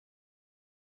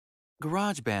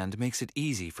GarageBand makes it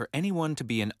easy for anyone to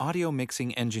be an audio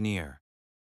mixing engineer.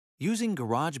 Using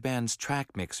GarageBand's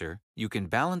track mixer, you can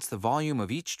balance the volume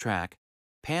of each track,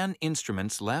 pan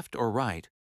instruments left or right,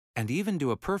 and even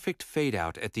do a perfect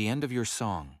fade-out at the end of your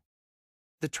song.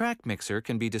 The track mixer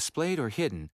can be displayed or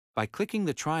hidden by clicking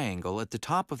the triangle at the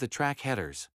top of the track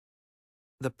headers.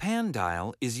 The pan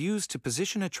dial is used to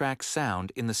position a track's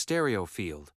sound in the stereo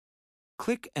field.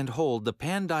 Click and hold the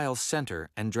pan dial's center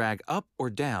and drag up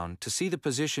or down to see the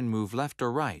position move left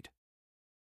or right.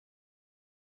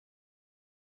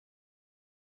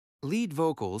 Lead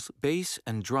vocals, bass,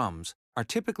 and drums are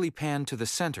typically panned to the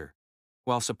center,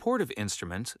 while supportive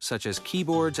instruments such as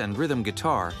keyboards and rhythm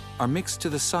guitar are mixed to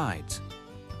the sides.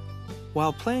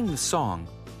 While playing the song,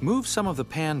 move some of the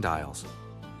pan dials.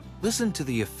 Listen to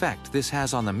the effect this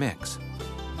has on the mix.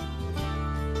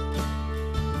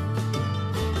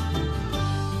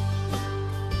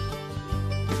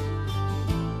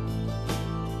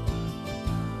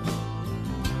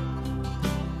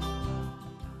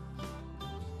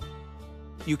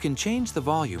 You can change the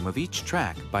volume of each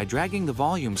track by dragging the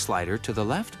volume slider to the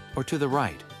left or to the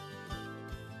right.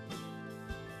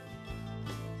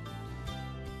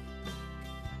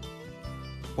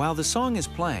 While the song is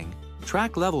playing,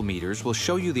 track level meters will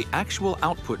show you the actual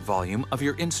output volume of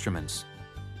your instruments.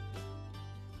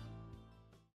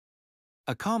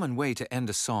 A common way to end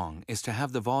a song is to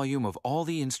have the volume of all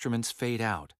the instruments fade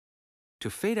out. To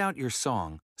fade out your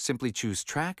song, simply choose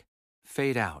Track,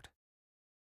 Fade Out.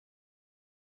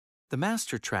 The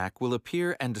master track will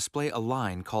appear and display a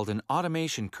line called an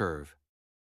automation curve.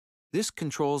 This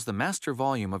controls the master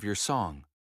volume of your song.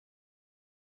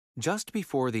 Just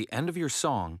before the end of your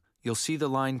song, you'll see the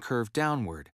line curve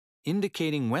downward,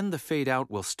 indicating when the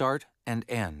fade-out will start and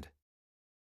end.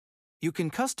 You can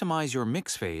customize your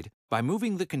mix fade by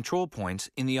moving the control points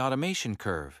in the automation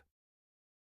curve.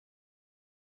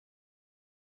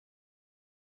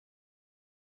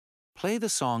 Play the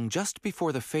song just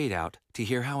before the fade-out to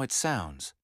hear how it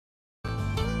sounds.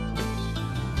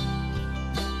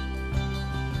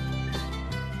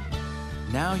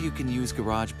 Now you can use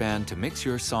GarageBand to mix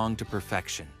your song to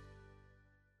perfection.